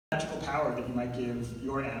magical power that you might give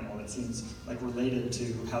your animal that seems like related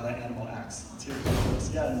to how that animal acts? Let's hear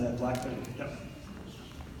this. Yeah, and the black hoodie. Yep.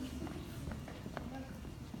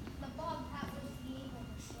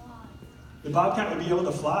 The bobcat would be able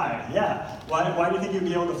to fly. Yeah. Why do you think you'd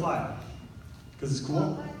be able to fly? Because it's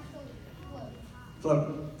cool?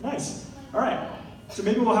 Float. Nice. All right. So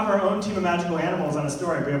maybe we'll have our own team of magical animals on a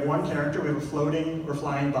story. We have one character. We have a floating or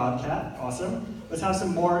flying bobcat. Awesome. Let's have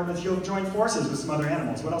some more. Let's join forces with some other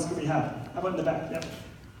animals. What else could we have? How about in the back? Yep.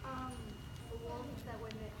 A wolf that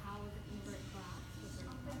would howl and break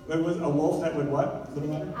glass. It was a wolf that would what? A little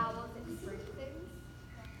louder? Owls that could break things.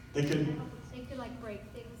 They could. They could like break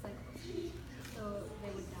things, like so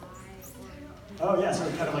they would die. Oh yeah, so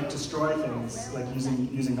it kind of like destroy things, like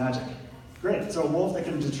using magic. Great. So a wolf that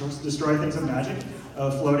can destroy things with magic. A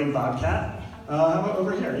floating bobcat. How about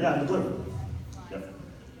over here? Yeah, in the blue. Yep.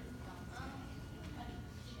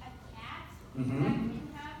 Mm-hmm.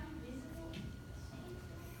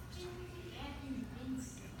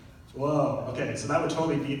 Whoa, okay, so that would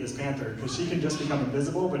totally beat this panther, because she can just become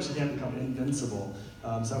invisible, but she can't become invincible. So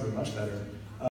that would be much better.